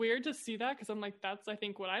 it was weird to see that, because I'm like, that's I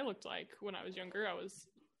think what I looked like when I was younger. I was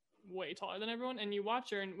way taller than everyone. And you watch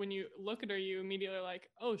her, and when you look at her, you immediately are like,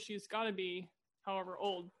 oh, she's got to be however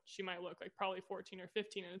old she might look, like probably 14 or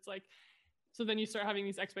 15. And it's like, so then you start having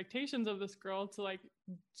these expectations of this girl to like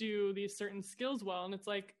do these certain skills well. And it's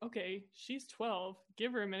like, okay, she's 12,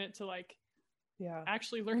 give her a minute to like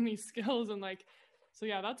actually learn these skills. And like, So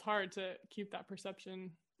yeah, that's hard to keep that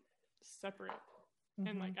perception separate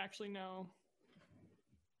and like actually know.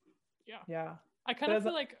 Yeah. I kind of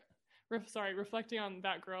feel like, reflecting on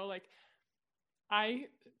that girl, like I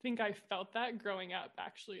think I felt that growing up,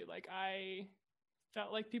 actually. Like I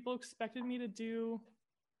felt like people expected me to do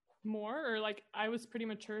more, or like I was pretty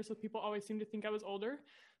mature, so people always seemed to think I was older.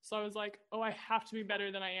 So I was like, oh, I have to be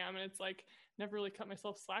better than I am. And it's like never really cut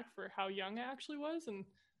myself slack for how young I actually was. And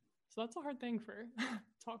so that's a hard thing for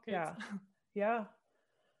tall kids. Yeah.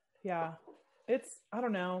 I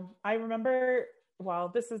don't know. I remember, well,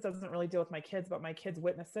 doesn't really deal with my kids, but my kids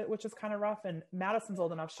witnessed it, which is kind of rough. And Madison's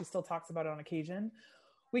old enough. She still talks about it on occasion.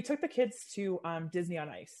 We took the kids to Disney on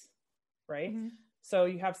Ice, right? So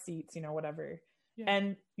you have seats, whatever. Yeah.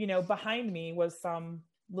 And, behind me was some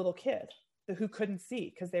little kid who couldn't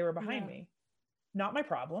see because they were behind me. Not my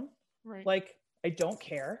problem. Right. Like, I don't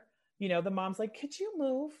care. The mom's like, could you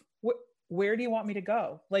move? Where do you want me to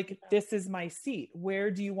go? Like, this is my seat.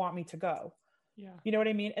 Where do you want me to go? Yeah. You know what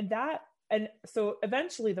I mean? And so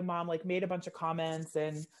eventually the mom like made a bunch of comments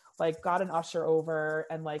and like got an usher over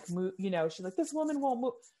and like, she's like, this woman won't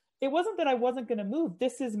move. It wasn't that I wasn't going to move.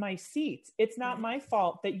 This is my seat. It's not my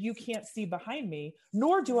fault that you can't see behind me,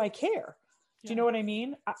 nor do I care. Do you know what I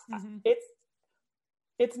mean?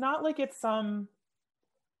 It's not like it's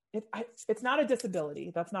it's not a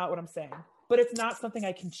disability. That's not what I'm saying, but it's not something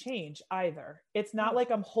I can change either. It's not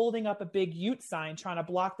like I'm holding up a big Ute sign trying to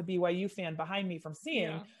block the BYU fan behind me from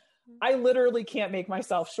seeing. Yeah. I literally can't make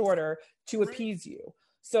myself shorter to appease you.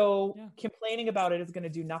 So complaining about it is going to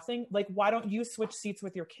do nothing. Like, why don't you switch seats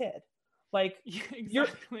with your kid? Like,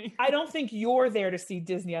 exactly. I don't think you're there to see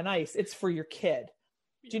Disney on Ice. It's for your kid.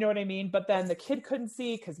 Do you know what I mean? But then the kid couldn't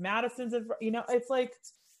see because Madison's, it's like,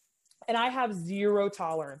 and I have zero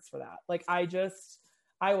tolerance for that. Like, I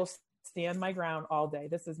will stand my ground all day.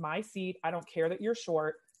 This is my seat. I don't care that you're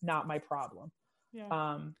short, not my problem.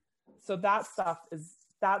 Yeah. So that stuff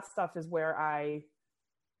is where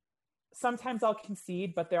sometimes I'll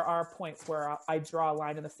concede, but there are points where I draw a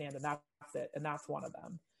line in the sand and that's it. And that's one of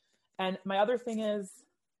them. And my other thing is,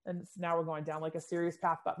 and now we're going down like a serious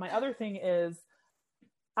path, but my other thing is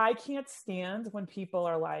I can't stand when people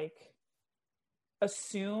are like,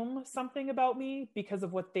 assume something about me because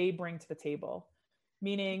of what they bring to the table.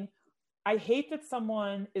 Meaning, I hate that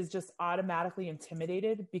someone is just automatically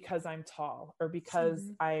intimidated because I'm tall or because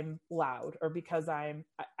I'm loud or because I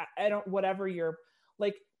don't, whatever you're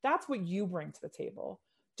like, that's what you bring to the table.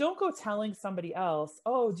 Don't go telling somebody else,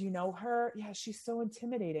 oh, do you know her? Yeah, she's so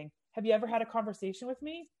intimidating. Have you ever had a conversation with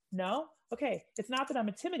me? No? Okay. It's not that I'm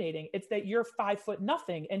intimidating. It's that you're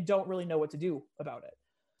 5'0" and don't really know what to do about it.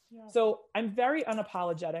 Yeah. So I'm very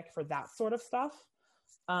unapologetic for that sort of stuff.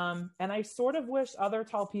 And I sort of wish other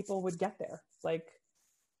tall people would get there. Like,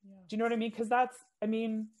 do you know what I mean? Because I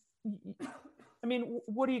mean,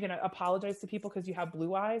 what are you going to apologize to people because you have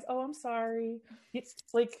blue eyes? Oh, I'm sorry. It's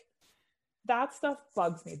like, that stuff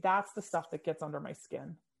bugs me. That's the stuff that gets under my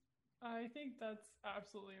skin. I think that's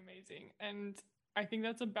absolutely amazing. And I think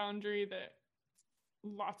that's a boundary that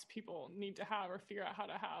lots of people need to have or figure out how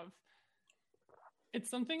to have. It's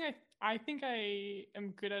something I think I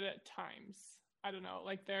am good at times. I don't know.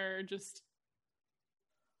 Like they're just,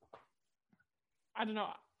 I don't know.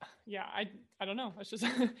 Yeah, I don't know. It's just,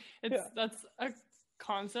 that's a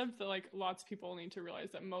concept that like lots of people need to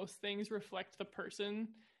realize that most things reflect the person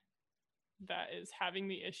that is having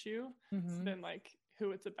the issue than like who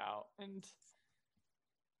it's about. And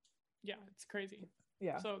yeah, it's crazy.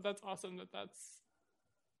 Yeah. So that's awesome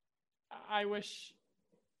I wish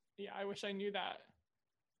I knew that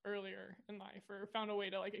earlier in life or found a way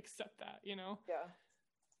to like accept that, Yeah.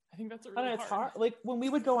 I think that's really hard. Like when we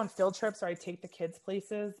would go on field trips or I'd take the kids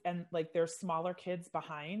places and like there's smaller kids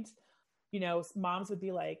behind, moms would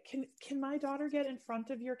be like, can my daughter get in front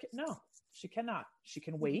of your kid? No, she cannot. She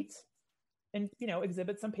can wait and,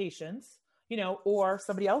 exhibit some patience, or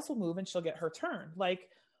somebody else will move and she'll get her turn. Like,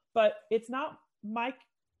 but it's not my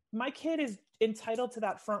kid is entitled to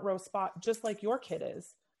that front row spot, just like your kid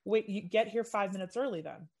is. Wait, you get here 5 minutes early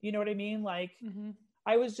then. You know what I mean? Like,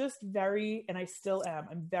 I was just and I still am,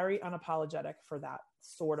 I'm very unapologetic for that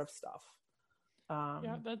sort of stuff.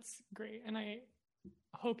 Yeah, that's great. And I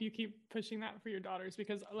hope you keep pushing that for your daughters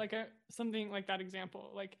because like something like that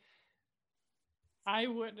example, like I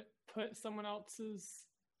would put someone else's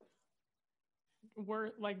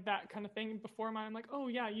worth, like that kind of thing before mine. I'm like, oh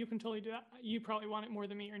yeah, you can totally do that. You probably want it more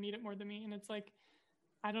than me or need it more than me. And it's like,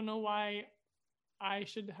 I don't know why I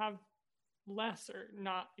should have less or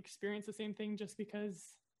not experience the same thing just because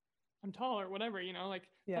I'm tall or whatever, like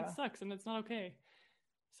that sucks and it's not okay.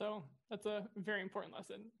 So that's a very important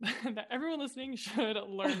lesson that everyone listening should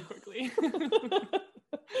learn quickly.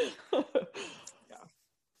 Yeah.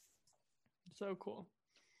 So cool.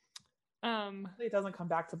 It doesn't come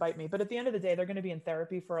back to bite me, but at the end of the day, they're going to be in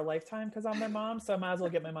therapy for a lifetime because I'm their mom. So I might as well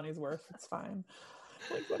get my money's worth. It's fine.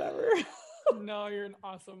 Like, whatever. No, you're an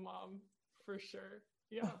awesome mom for sure.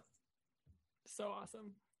 Yeah. So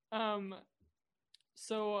awesome.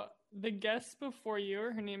 So the guest before you,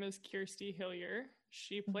 her name is Kirsty Hillier.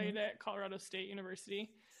 She played at Colorado State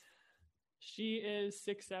University. She is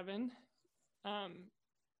 6'7".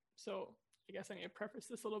 So I guess I need to preface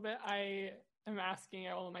this a little bit. I am asking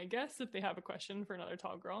all of my guests if they have a question for another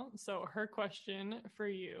tall girl. So her question for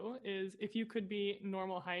you is, if you could be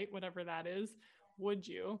normal height, whatever that is, would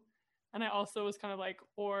you? And I also was kind of like,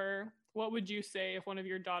 or what would you say if one of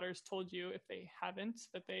your daughters told you, if they haven't,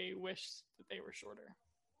 that they wish that they were shorter?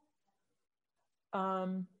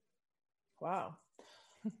 Wow.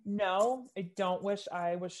 No, I don't wish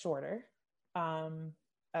I was shorter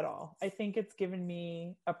at all. I think it's given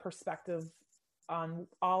me a perspective on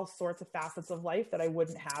all sorts of facets of life that I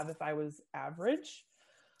wouldn't have if I was average.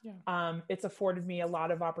 Yeah. It's afforded me a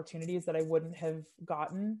lot of opportunities that I wouldn't have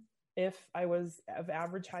gotten if I was of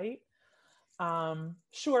average height.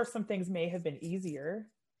 Sure, some things may have been easier,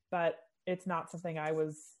 but it's not something I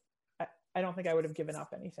don't think I would have given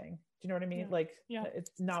up anything. Do you know what I mean? Yeah. Like, yeah.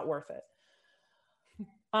 It's not worth it.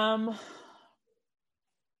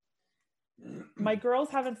 My girls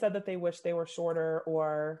haven't said that they wish they were shorter,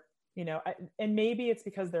 or, and maybe it's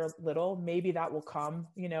because they're little. Maybe that will come,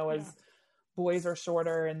 as boys are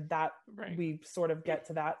shorter, and that we sort of get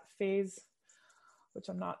to that phase, which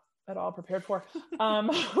I'm not at all prepared for.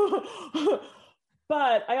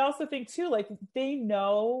 But I also think too, like, they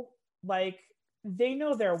know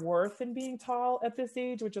their worth in being tall at this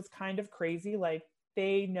age, which is kind of crazy. Like,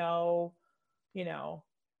 they know,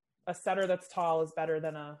 a setter that's tall is better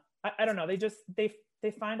than I don't know.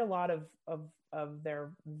 They find a lot of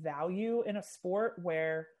their value in a sport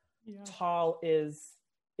where tall is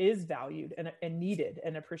valued and needed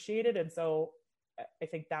and appreciated. And so I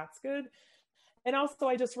think that's good. And also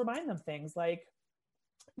I just remind them things like,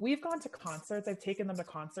 we've gone to concerts. I've taken them to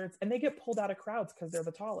concerts and they get pulled out of crowds because they're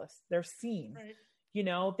the tallest. They're seen,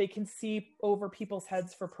 they can see over people's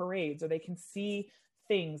heads for parades, or they can see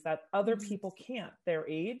things that other people can't, their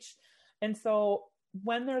age. And so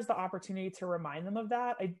when there's the opportunity to remind them of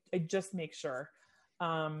that, I just make sure,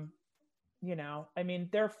 their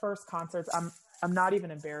first concerts, I'm not even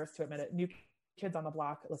embarrassed to admit it. New Kids on the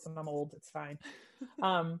Block. Listen, I'm old. It's fine.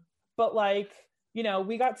 But like,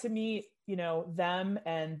 we got to meet, them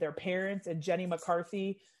and their parents and Jenny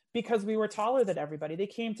McCarthy because we were taller than everybody. They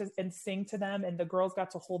came to and sing to them, and the girls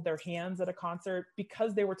got to hold their hands at a concert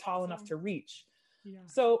because they were tall enough to reach. Yeah.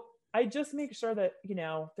 So I just make sure that,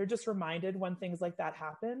 they're just reminded when things like that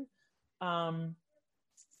happen. And,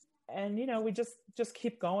 we just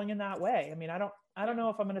keep going in that way. I mean, I don't know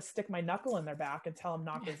if I'm going to stick my knuckle in their back and tell them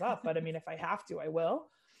knockers up, but I mean, if I have to, I will.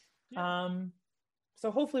 Yeah. So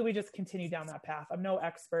hopefully we just continue down that path. I'm no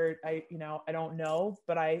expert. I don't know,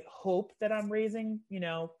 but I hope that I'm raising,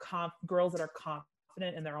 girls that are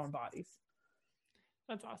confident in their own bodies.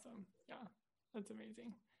 That's awesome. Yeah, that's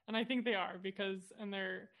amazing. And I think they are, because,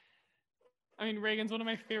 Reagan's one of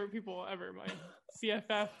my favorite people ever, my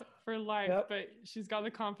BFF for life, but she's got the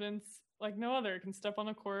confidence like no other, can step on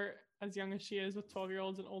a court as young as she is with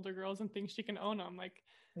 12-year-olds and older girls and thinks she can own them. Like,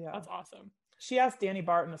 that's awesome. She asked Danny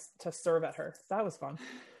Barton to serve at her. That was fun.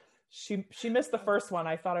 She missed the first one.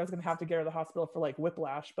 I thought I was going to have to get her to the hospital for like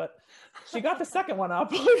whiplash, but she got the second one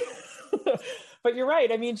up. But you're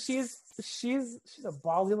right. I mean, she's a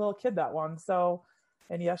ballsy little kid, that one. So,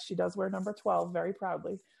 and yes, she does wear number 12 very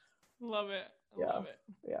proudly. Love it. Love it.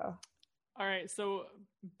 Yeah. All right. So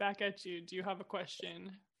back at you. Do you have a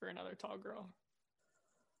question for another tall girl?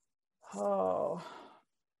 Oh,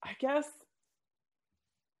 I guess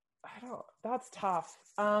that's tough.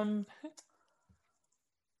 I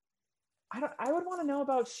would want to know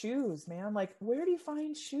about shoes, man. Like, where do you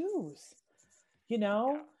find shoes? I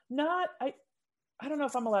don't know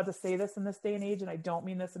if I'm allowed to say this in this day and age, and I don't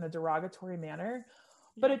mean this in a derogatory manner,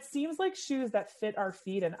 but it seems like shoes that fit our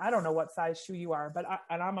feet, and I don't know what size shoe you are, but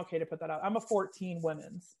I'm okay to put that out. I'm a 14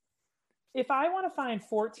 women's. If I want to find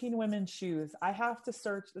 14 women's shoes, I have to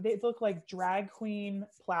search. They look like drag queen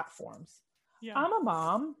platforms. Yeah. I'm a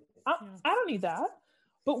mom. I don't need that.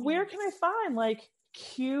 But where can I find like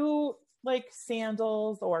cute, like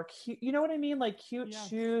sandals or cute, you know what I mean? Like cute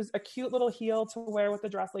shoes, a cute little heel to wear with the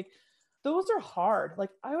dress. Like, those are hard.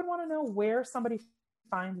 Like, I would want to know where somebody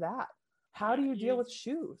finds that. How do you deal with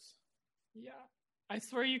shoes? Yeah. I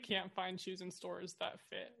swear you can't find shoes in stores that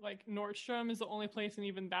fit. Like Nordstrom is the only place, and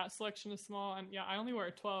even that selection is small. And yeah, I only wear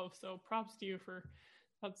a 12, so props to you for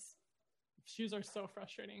shoes are so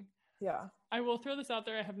frustrating. Yeah. I will throw this out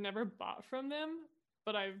there. I have never bought from them,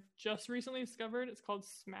 but I've just recently discovered it's called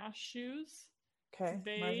Smash Shoes. Okay,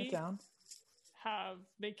 write it down.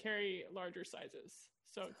 They carry larger sizes,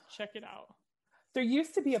 so check it out. There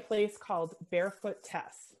used to be a place called Barefoot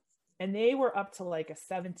Tess, and they were up to like a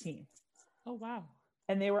 17. Oh, wow.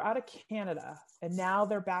 And they were out of Canada, and now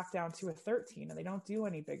they're back down to a 13, and they don't do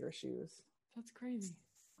any bigger shoes. That's crazy.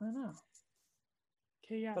 I know.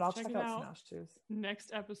 Okay, yeah, but I'll check out Smash Shoes.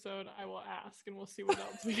 Next episode, I will ask, and we'll see what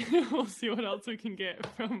else we can get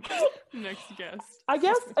from next guest. I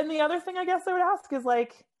guess, and the other thing I guess I would ask is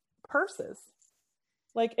like purses.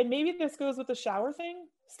 Like, and maybe this goes with the shower thing.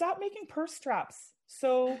 Stop making purse straps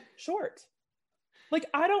so short. Like,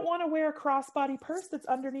 I don't want to wear a crossbody purse that's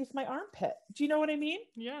underneath my armpit. Do you know what I mean?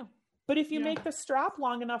 Yeah. But if you make the strap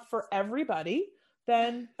long enough for everybody,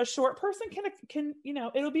 then a short person can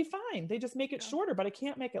it'll be fine. They just make it shorter, but I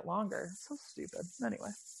can't make it longer. It's so stupid. Anyway,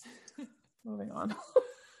 moving on.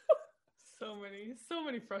 So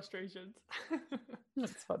many frustrations.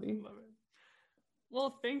 That's funny. Love it.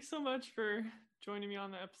 Well, thanks so much for joining me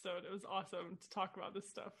on the episode. It was awesome to talk about this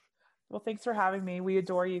stuff. Well, thanks for having me. We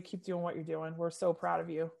adore you. Keep doing what you're doing. We're so proud of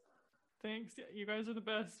you. Thanks. Yeah, you guys are the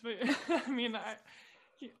best. But I mean,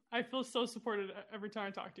 I feel so supported every time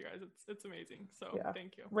I talk to you guys. It's amazing. So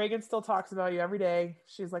thank you. Reagan still talks about you every day.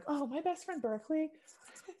 She's like, oh, my best friend Berkeley.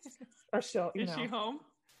 Or Is she home?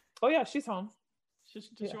 Oh yeah, she's home. Does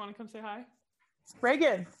she want to come say hi?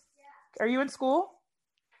 Reagan, are you in school?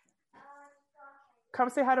 Come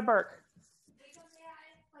say hi to Burke.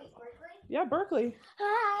 Wait, Berkeley? Yeah, Berkeley.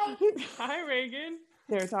 Hi. Hi, Reagan.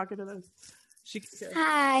 They're talking to this.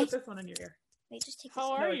 Hi. Put this one in your ear. Wait, just take this.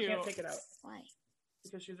 How are you? You can't take it out. Why?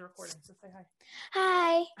 Because she's recording. So say hi.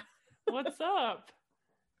 Hi. What's up?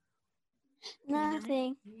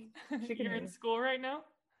 Nothing. You're in school right now?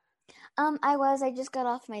 I just got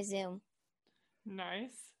off my Zoom.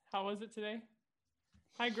 Nice. How was it today?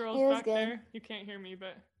 Hi, girls It was back good. there. You can't hear me,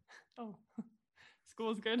 but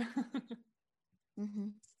school's good. Mm-hmm.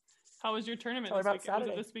 How was your tournament Tell her this about weekend? Was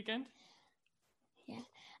Saturday. it this weekend?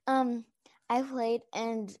 Yeah. I played,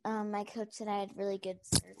 and my coach said I had really good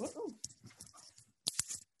serves.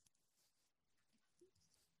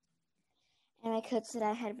 And my coach said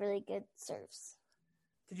I had really good serves.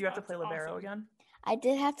 Did you have to That's play libero awesome. again? I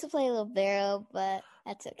did have to play libero, but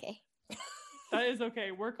that's okay. That is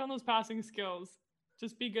okay. Work on those passing skills.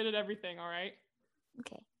 Just be good at everything, all right?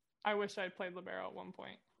 Okay. I wish I'd played libero at one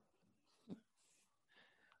point.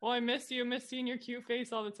 Well, I miss you. Miss seeing your cute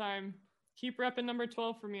face all the time. Keep repping number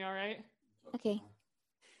 12 for me, all right? Okay.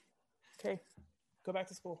 Okay. Go back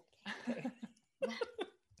to school. Okay.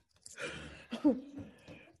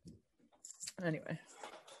 Anyway.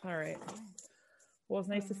 All right. Well, it's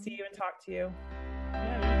nice to see you and talk to you.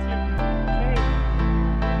 Yeah, you too.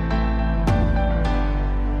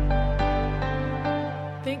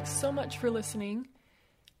 Okay. Thanks so much for listening.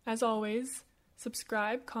 As always,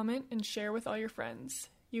 subscribe, comment, and share with all your friends.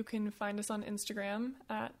 You can find us on Instagram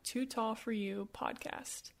at Too Tall For You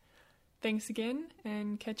Podcast. Thanks again,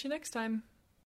 and catch you next time.